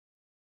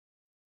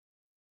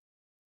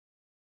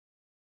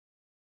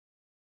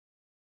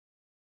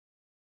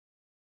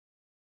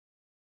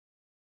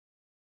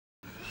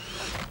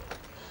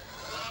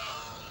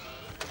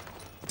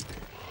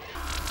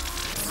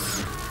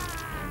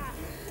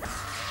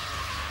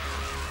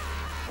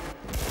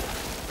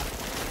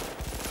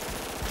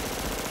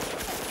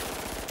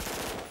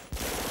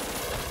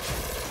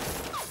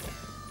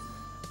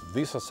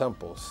These are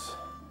samples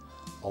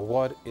of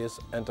what is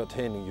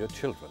entertaining your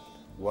children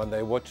when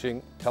they're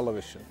watching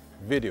television,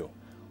 video,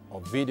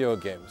 or video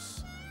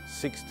games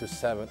 6 to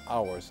 7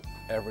 hours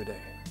every day.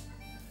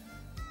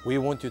 We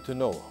want you to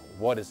know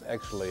what is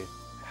actually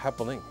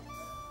happening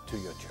to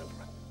your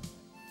children.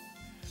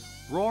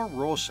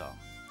 Røise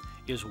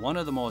is one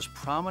of the most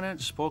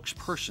prominent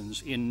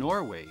spokespersons in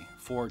Norway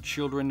for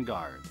Children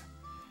Guard.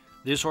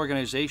 This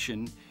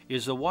organization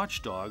is the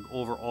watchdog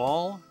over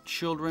all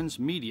children's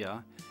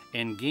media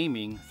and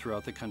gaming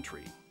throughout the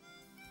country.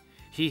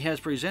 He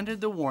has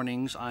presented the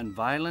warnings on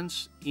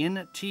violence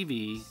in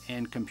TV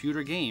and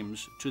computer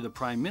games to the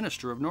Prime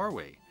Minister of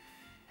Norway,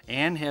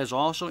 and has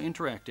also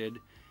interacted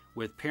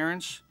with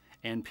parents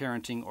and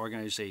parenting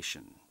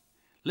organizations.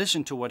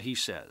 Listen to what he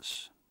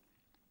says.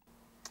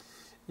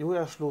 Jo,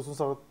 jeg slo som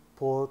sagt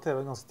på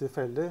TV ganske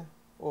tilfeldig,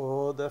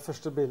 og det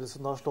første bildet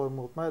som da slår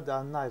mot meg,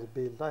 det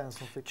nærbildet av en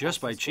som fikk...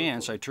 Just by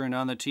chance, I turned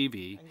on the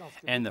TV,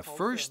 and the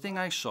first thing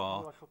I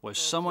saw was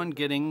someone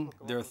getting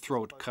their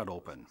throat cut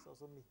open.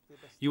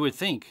 You would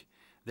think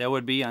that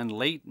would be on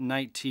late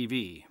night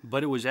TV,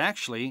 but it was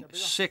actually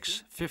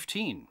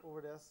 6:15.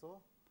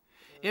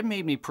 It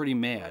made me pretty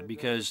mad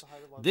because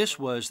this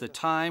was the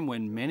time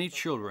when many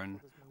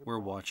children were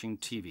watching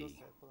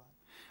TV.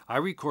 I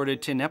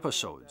recorded 10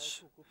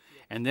 episodes,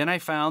 and then I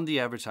found the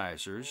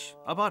advertisers,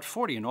 about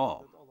 40 in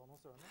all.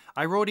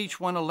 I wrote each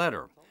one a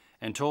letter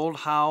and told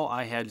how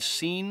I had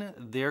seen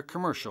their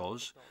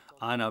commercials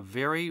on a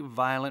very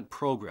violent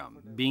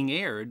program being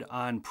aired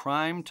on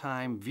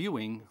prime-time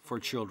viewing for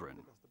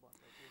children.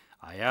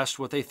 I asked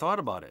what they thought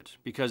about it,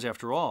 because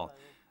after all,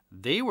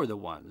 they were the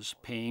ones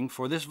paying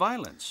for this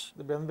violence.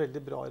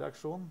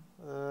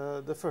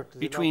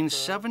 Between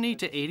 70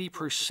 to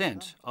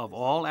 80% of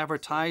all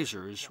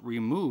advertisers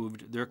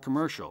removed their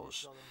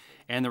commercials,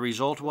 and the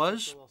result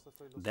was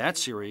that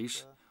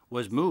series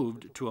was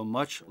moved to a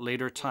much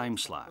later time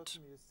slot.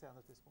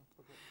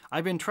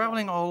 I've been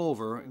traveling all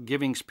over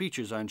giving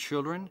speeches on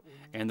children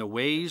and the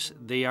ways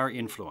they are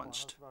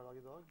influenced.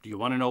 Do you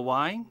want to know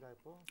why?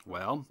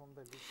 Well,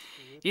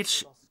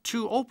 it's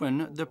to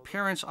open the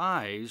parents'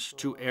 eyes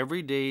to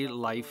everyday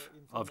life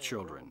of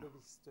children.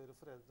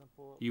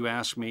 You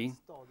ask me,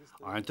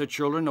 aren't the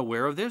children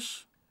aware of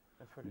this?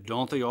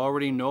 Don't they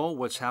already know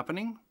what's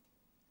happening?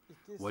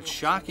 What's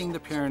shocking the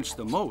parents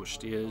the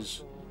most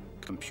is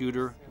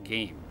computer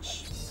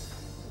games.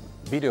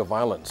 Video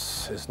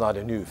violence is not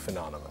a new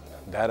phenomenon.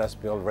 That has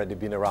already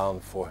been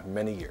around for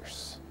many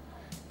years.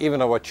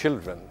 Even our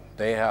children,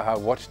 they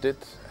have watched it,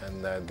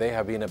 and they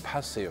have been a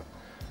passive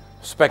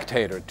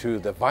spectator to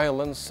the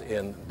violence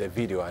in the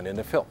video and in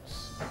the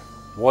films.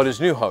 What is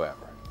new,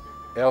 however,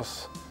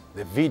 is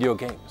the video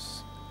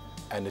games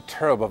and the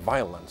terrible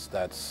violence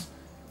that's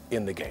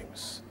in the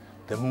games.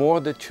 The more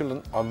the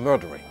children are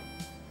murdering,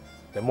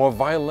 the more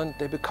violent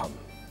they become,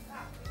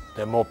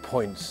 the more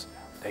points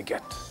they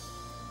get.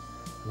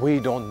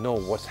 We don't know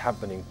what's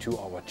happening to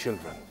our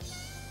children,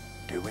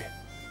 do we?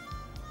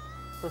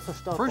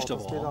 First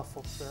of all,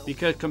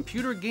 because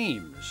computer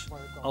games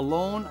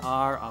alone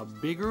are a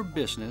bigger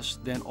business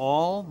than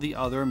all the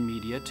other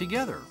media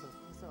together.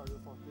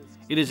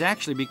 It is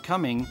actually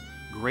becoming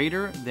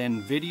greater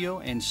than video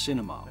and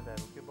cinema.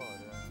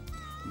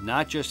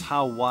 Not just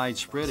how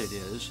widespread it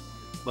is,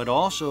 but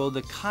also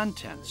the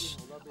contents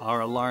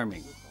are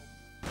alarming.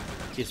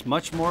 It's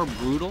much more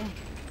brutal,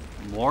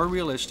 more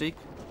realistic.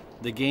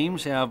 The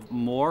games have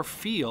more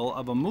feel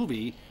of a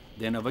movie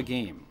than of a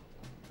game.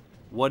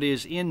 What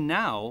is in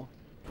now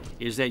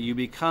is that you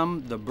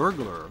become the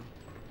burglar,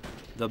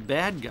 the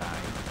bad guy,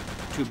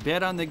 to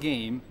bet on the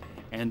game,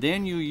 and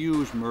then you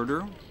use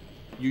murder,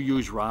 you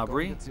use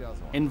robbery,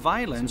 and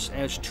violence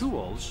as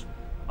tools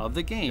of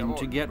the game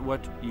to get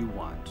what you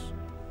want.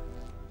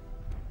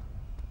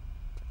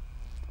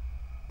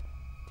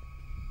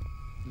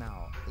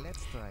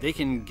 They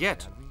can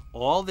get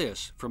all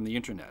this from the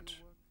internet.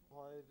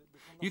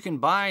 You can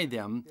buy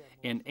them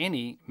in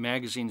any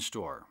magazine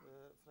store.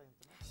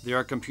 There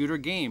are computer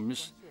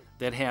games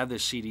that have the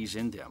CDs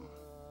in them,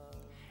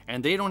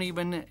 and they don't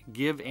even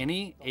give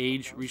any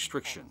age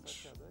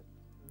restrictions.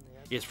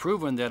 It's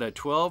proven that a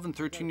 12 and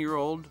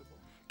 13-year-old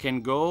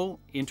can go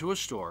into a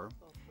store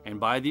and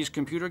buy these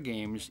computer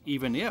games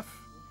even if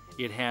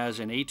it has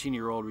an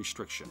 18-year-old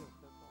restriction.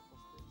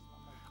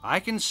 I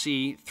can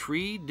see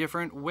 3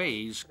 different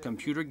ways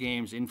computer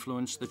games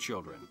influence the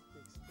children.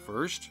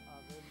 First,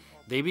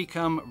 they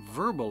become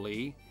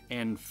verbally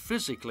and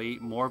physically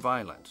more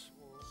violent.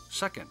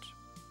 Second,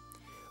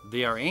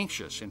 they are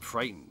anxious and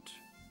frightened.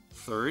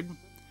 Third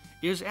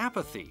is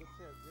apathy.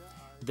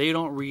 They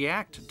don't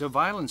react to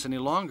violence any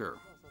longer,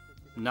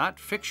 not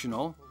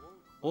fictional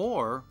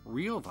or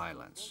real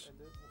violence.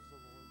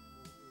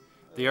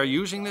 They are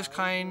using this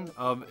kind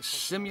of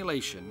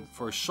simulation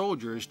for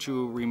soldiers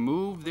to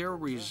remove their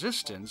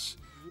resistance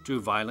to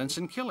violence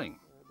and killing.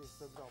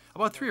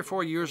 About 3 or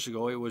 4 years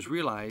ago, it was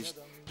realized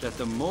that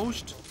the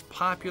most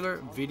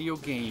popular video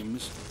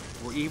games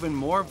were even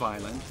more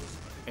violent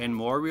and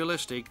more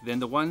realistic than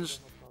the ones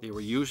they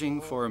were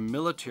using for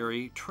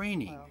military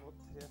training.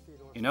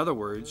 In other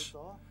words,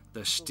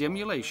 the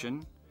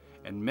stimulation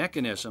and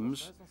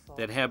mechanisms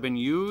that have been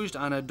used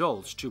on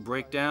adults to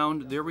break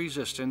down their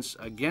resistance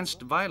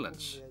against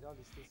violence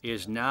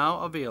is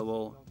now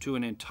available to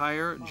an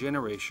entire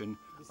generation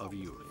of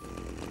youth.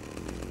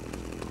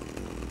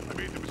 I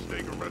made the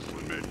mistake of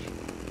wrestling Mitch.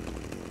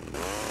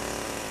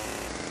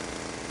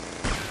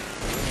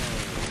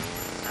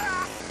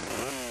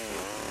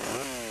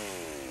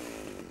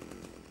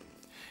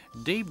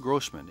 Dave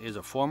Grossman is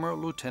a former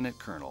lieutenant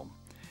colonel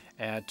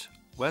at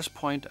West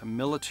Point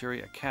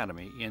Military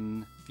Academy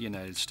in the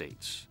United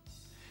States.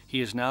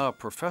 He is now a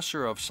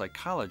professor of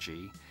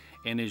psychology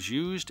and is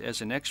used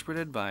as an expert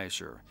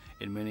advisor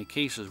in many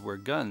cases where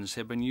guns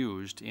have been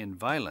used in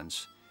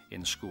violence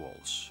in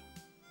schools.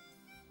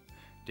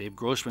 Dave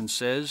Grossman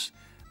says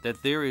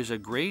that there is a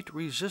great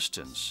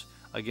resistance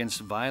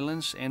against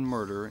violence and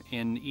murder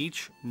in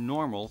each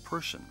normal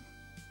person.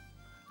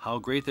 How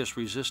great this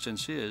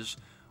resistance is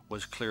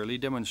was clearly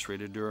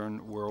demonstrated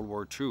during World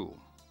War II.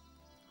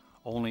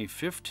 Only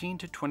 15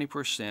 to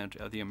 20%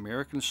 of the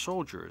American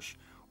soldiers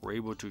were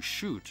able to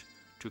shoot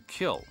to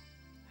kill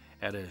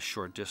at a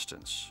short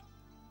distance.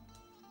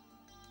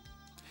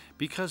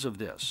 Because of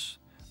this,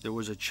 there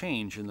was a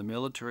change in the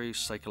military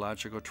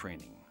psychological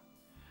training.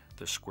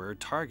 The square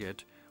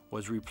target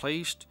was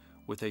replaced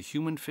with a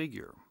human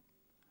figure.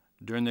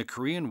 During the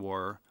Korean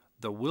War,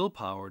 the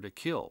willpower to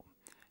kill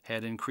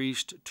had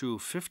increased to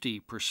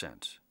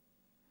 50%.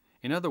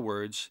 In other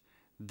words,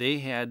 they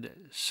had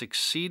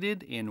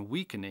succeeded in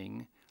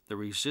weakening the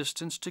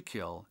resistance to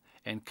kill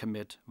and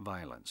commit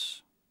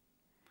violence.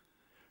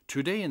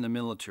 Today in the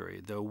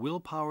military, the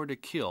willpower to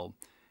kill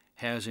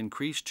has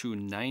increased to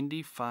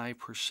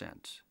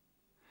 95%.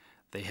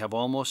 They have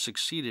almost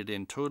succeeded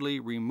in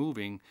totally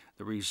removing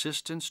the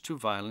resistance to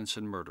violence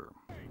and murder.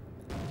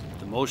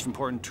 The most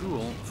important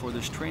tool for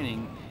this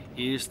training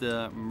is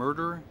the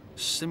murder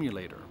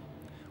simulator,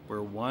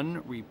 where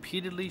one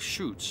repeatedly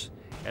shoots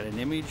at an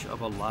image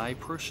of a live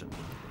person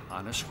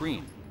on a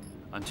screen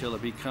until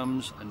it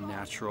becomes a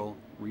natural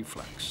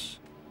reflex.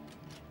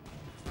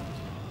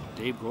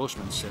 Dave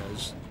Grossman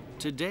says,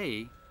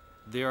 today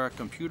there are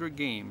computer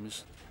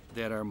games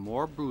that are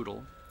more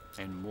brutal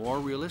and more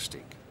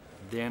realistic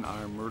than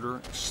our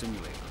murder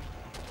simulator.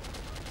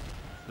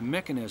 The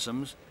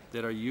mechanisms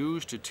that are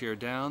used to tear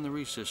down the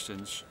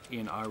resistance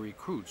in our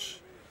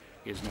recruits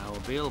is now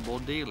available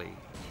daily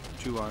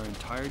to our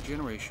entire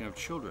generation of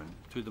children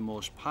through the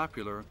most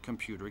popular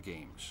computer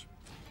games.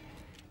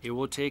 It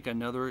will take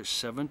another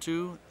 7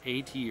 to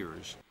 8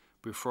 years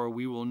before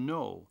we will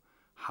know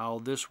how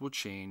this will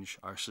change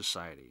our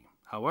society.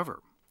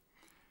 However,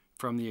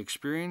 from the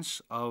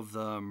experience of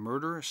the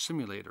murder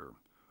simulator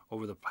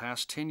over the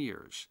past 10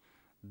 years,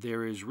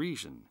 there is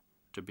reason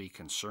to be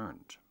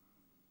concerned.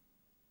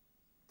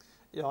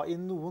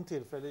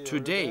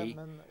 Today,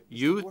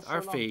 youth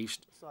are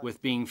faced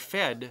with being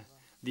fed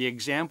the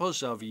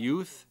examples of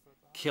youth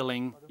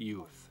killing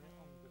youth.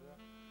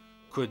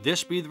 Could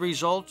this be the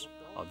result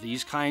of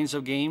these kinds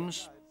of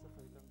games?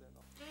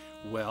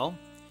 Well,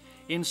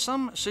 in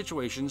some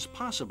situations,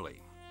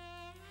 possibly.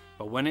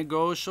 But when it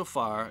goes so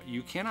far,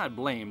 you cannot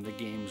blame the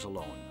games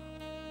alone.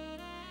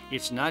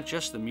 It's not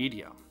just the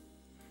media.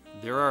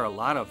 There are a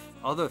lot of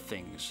other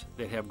things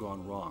that have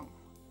gone wrong.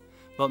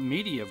 But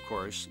media, of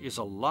course, is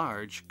a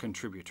large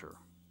contributor.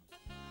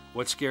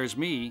 What scares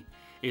me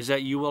is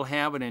that you will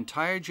have an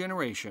entire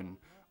generation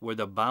where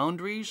the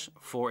boundaries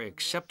for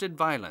accepted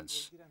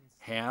violence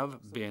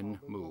have been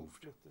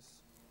moved.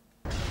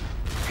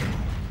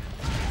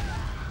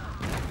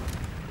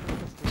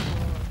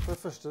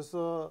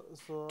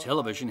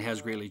 Television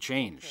has greatly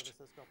changed.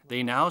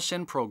 They now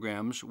send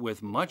programs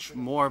with much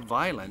more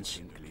violence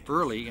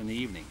early in the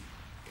evening.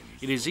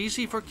 It is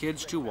easy for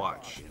kids to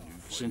watch,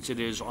 since it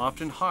is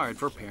often hard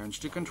for parents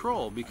to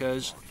control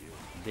because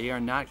they are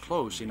not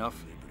close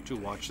enough to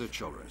watch their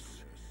children.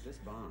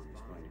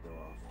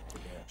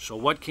 So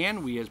what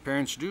can we as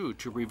parents do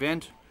to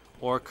prevent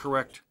or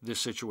correct this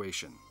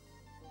situation?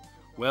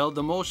 Well,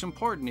 the most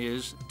important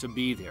is to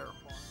be there.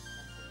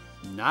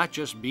 Not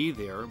just be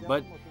there,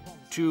 but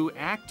to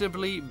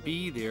actively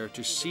be there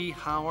to see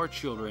how our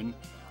children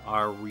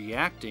are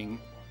reacting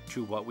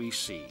to what we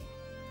see.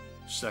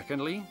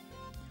 Secondly,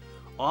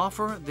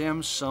 offer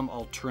them some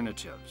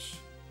alternatives.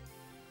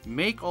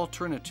 Make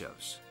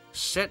alternatives.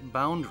 Set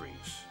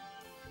boundaries.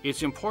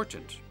 It's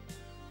important.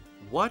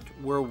 What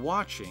we're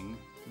watching,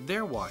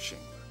 they're watching.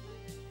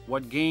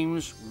 What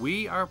games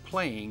we are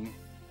playing,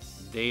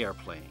 they are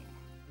playing.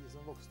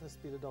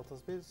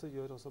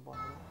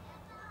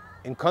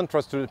 In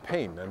contrast to the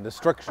pain and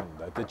destruction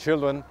that the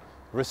children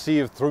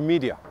receive through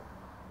media,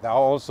 there are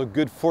also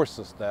good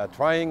forces that are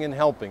trying and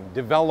helping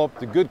develop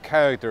the good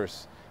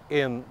characters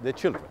in the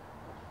children.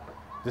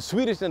 The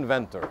Swedish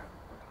inventor,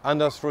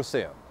 Anders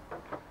Røise,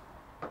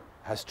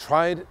 has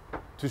tried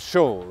to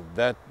show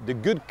that the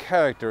good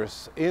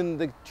characters in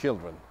the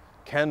children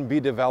can be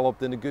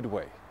developed in a good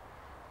way.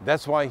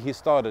 That's why he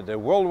started a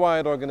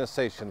worldwide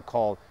organization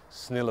called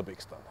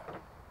Snilleblixten.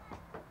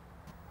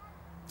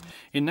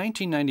 In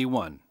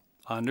 1991,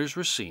 Anders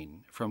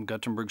Racine from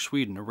Gothenburg,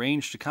 Sweden,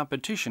 arranged a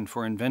competition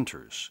for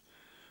inventors.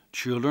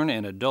 Children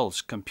and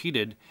adults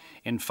competed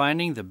in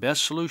finding the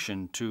best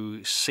solution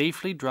to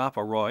safely drop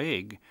a raw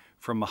egg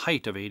from a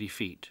height of 80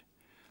 feet.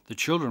 The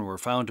children were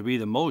found to be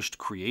the most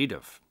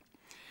creative.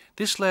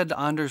 This led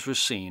Anders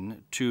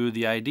Racine to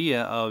the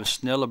idea of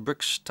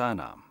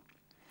snilleblixtarna,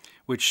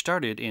 which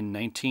started in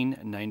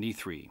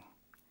 1993.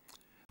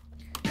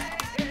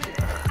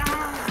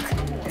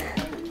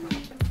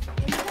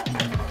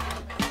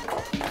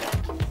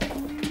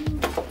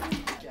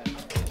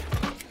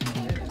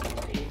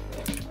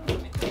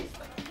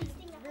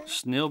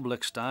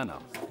 Snilleblixtarna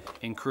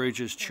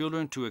encourages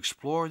children to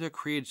explore their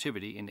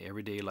creativity in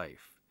everyday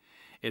life.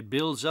 It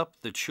builds up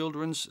the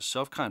children's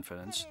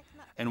self-confidence,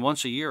 and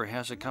once a year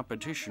has a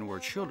competition where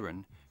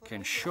children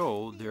can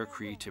show their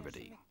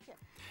creativity.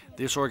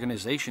 This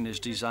organization is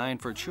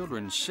designed for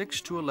children 6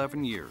 to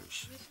 11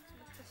 years.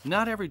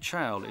 Not every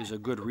child is a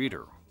good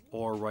reader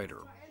or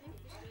writer,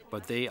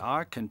 but they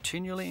are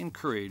continually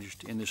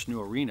encouraged in this new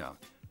arena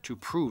to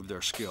prove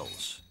their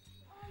skills.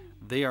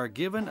 They are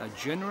given a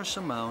generous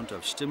amount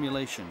of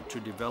stimulation to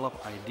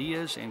develop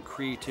ideas and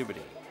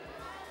creativity.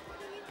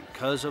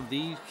 Because of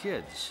these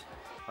kids,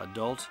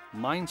 adult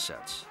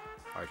mindsets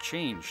are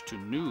changed to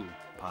new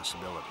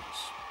possibilities.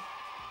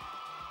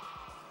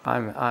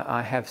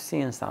 I have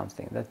seen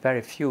something that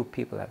very few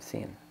people have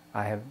seen.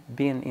 I have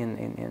been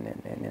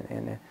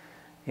in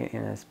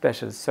a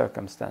special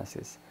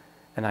circumstances,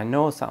 and I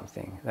know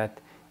something that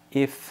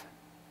if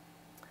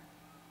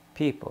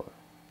people,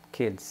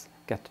 kids,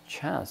 get a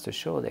chance to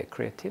show their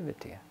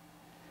creativity,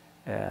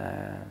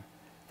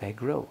 they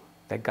grow.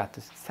 They got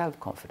the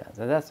self-confidence,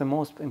 and that's the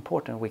most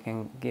important we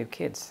can give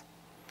kids.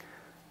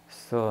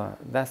 So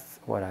that's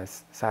what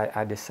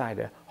I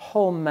decided.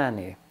 How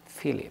many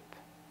Philip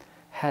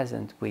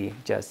hasn't we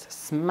just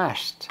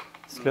smashed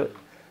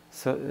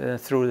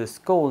through the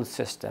school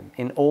system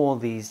in all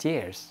these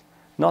years?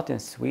 Not in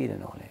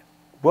Sweden only,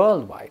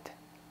 worldwide,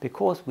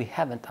 because we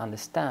haven't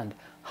understand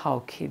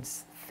how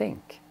kids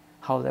think,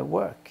 how they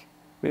work.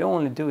 We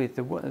only do it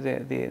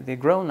the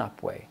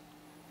grown-up way.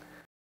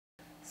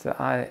 So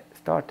I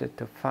started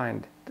to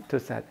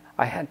say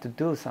I had to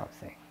do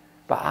something,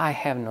 but I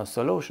have no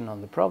solution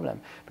on the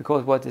problem,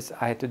 because what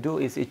I had to do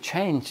is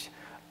change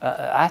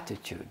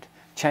attitude,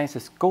 change the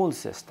school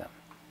system.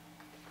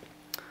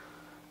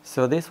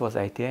 So this was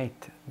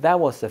 88. That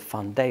was the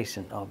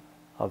foundation of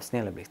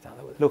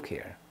Snilleblixtarna. Look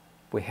here,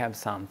 we have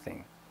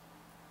something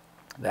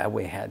that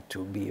we had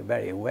to be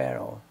very aware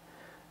of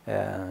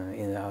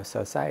in our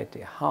society,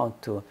 how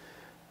to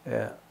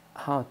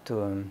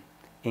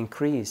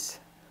increase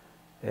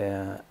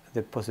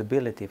the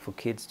possibility for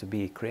kids to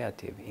be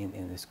creative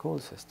in the school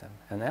system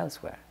and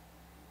elsewhere,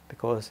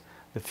 because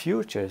the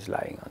future is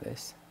lying on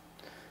this.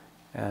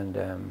 And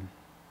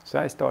so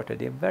I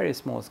started a very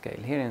small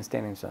scale here in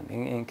Stenungsund,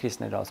 in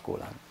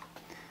Kristnedalsskolan,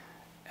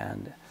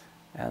 and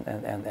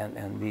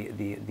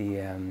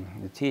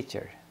the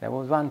teacher, there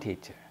was one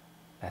teacher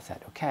that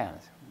said, okay,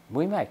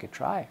 we make a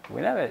try,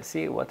 we never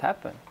see what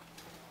happened.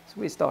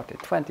 So we started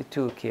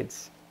 22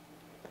 kids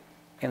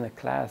in the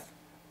class.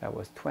 That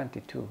was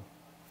 22.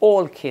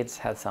 All kids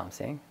had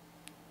something,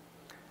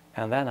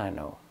 and then I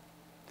know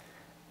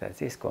that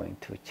this is going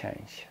to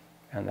change.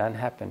 And then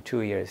happened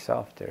 2 years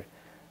after.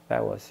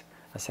 I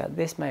said,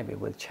 this maybe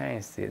will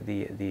change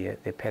the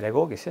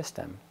pedagogic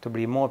system to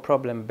be more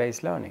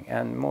problem-based learning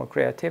and more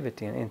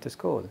creativity into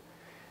school,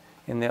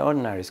 in the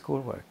ordinary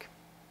schoolwork.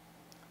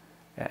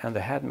 And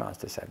the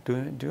headmaster said,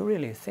 do you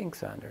really think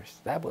so, Anders?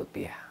 That would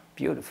be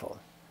beautiful.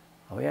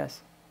 Oh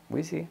yes,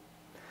 we see.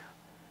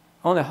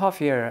 Only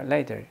half a year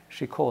later,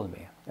 she called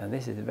me, and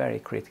this is a very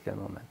critical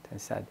moment, and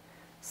said,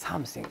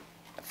 something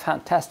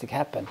fantastic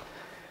happened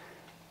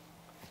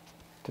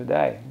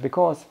today,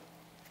 because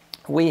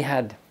we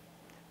had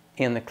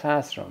in the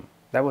classroom,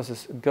 there was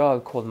a girl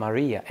called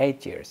Maria,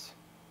 8 years.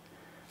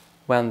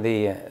 When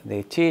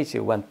the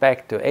teacher went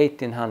back to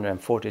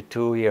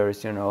 1842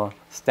 years, you know,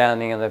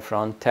 standing in the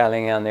front,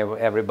 telling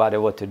everybody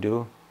what to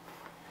do,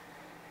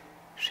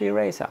 she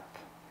raised up.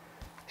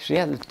 She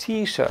had a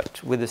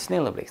T-shirt with a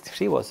Snilleblixt.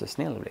 She was a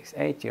Snilleblixt,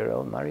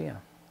 8-year-old Maria.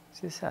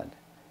 She said,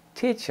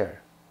 teacher,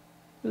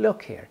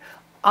 look here,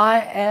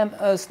 I am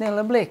a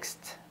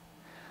Snilleblixt.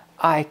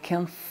 I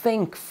can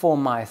think for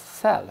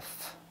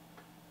myself.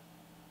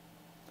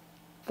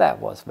 That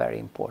was very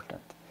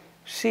important.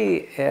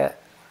 She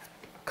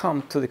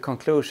come to the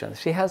conclusion.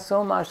 She has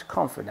so much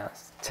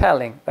confidence,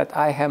 telling that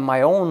I have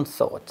my own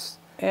thoughts.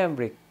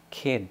 Every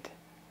kid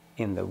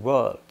in the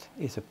world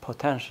is a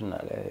potential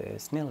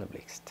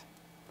Snilleblixt.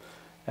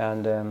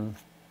 And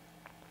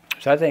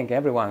so I think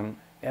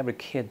every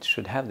kid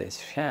should have this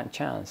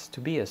chance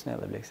to be a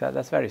Snilleblixt.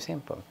 That's very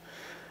simple.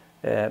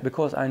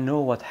 Because I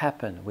know what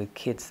happened with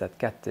kids that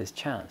get this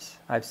chance.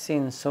 I've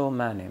seen so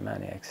many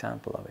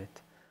examples of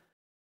it.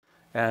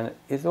 And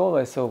it's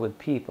always so with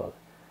people,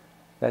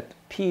 that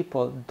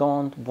people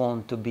don't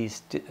want to be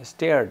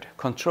steered,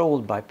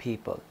 controlled by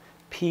people.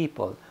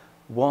 People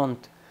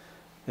want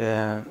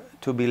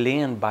to be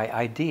led by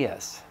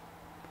ideas.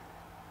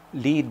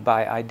 lead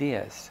by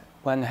ideas.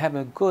 When you have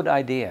a good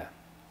idea,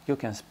 you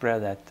can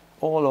spread that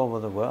all over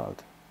the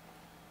world.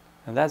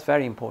 And that's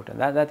very important.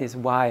 That is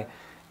why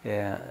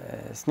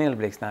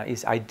Snilleblixten now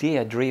is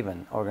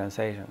idea-driven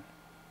organization.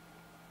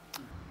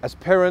 As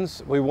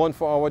parents, we want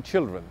for our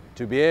children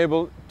to be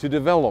able to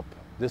develop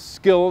the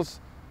skills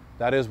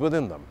that is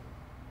within them.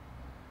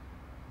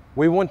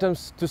 We want them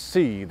to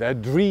see their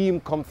dream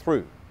come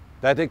through,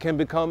 that they can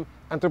become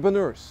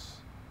entrepreneurs,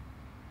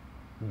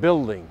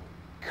 building,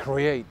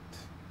 create.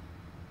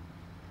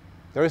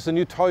 There is a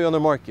new toy on the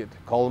market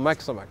called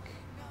Maximac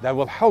that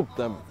will help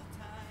them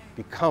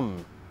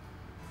become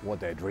what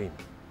they dream.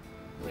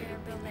 We're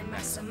building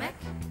Maximac.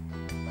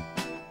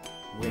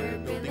 We're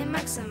building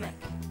Maximac.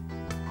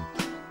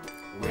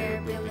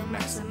 We're building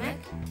Maximac.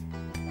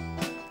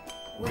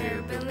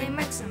 We're building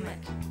Maximac.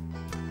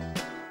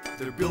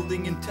 They're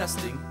building and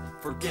testing,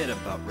 forget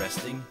about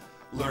resting,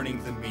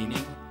 learning the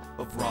meaning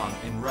of wrong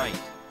and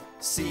right,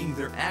 seeing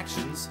their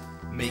actions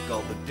make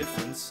all the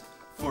difference,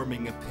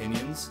 forming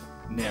opinions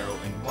narrow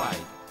and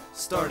wide,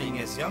 starting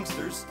as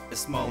youngsters, as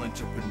small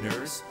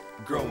entrepreneurs,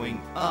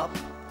 growing up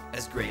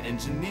as great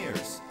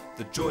engineers.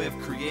 The joy of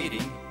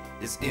creating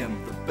is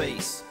in the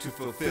base, to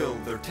fulfill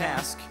their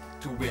task,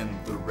 to win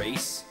the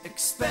race,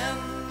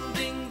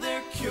 expanding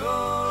their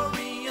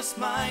curious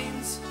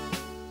minds,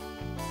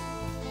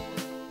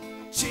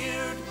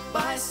 cheered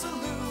by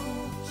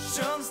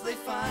solutions they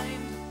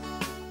find,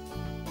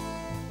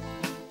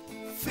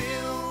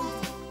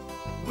 filled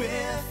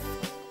with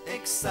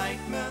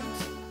excitement,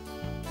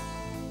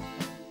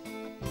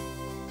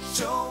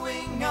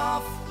 showing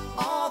off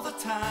all the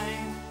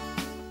time.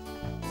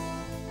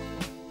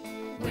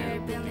 We're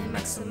building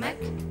Maximac.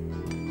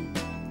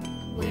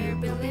 We're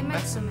building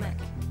Maximac.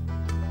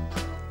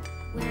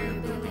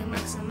 We're building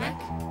Maximac.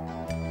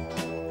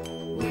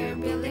 We're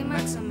building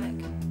Maximac.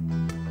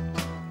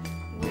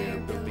 We're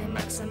building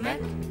Maximac.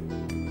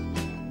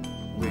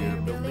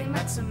 We're building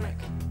Maximac.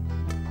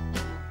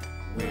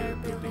 We're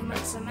building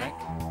Maximac.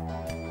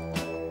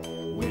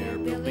 We're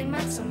building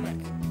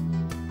Maximac.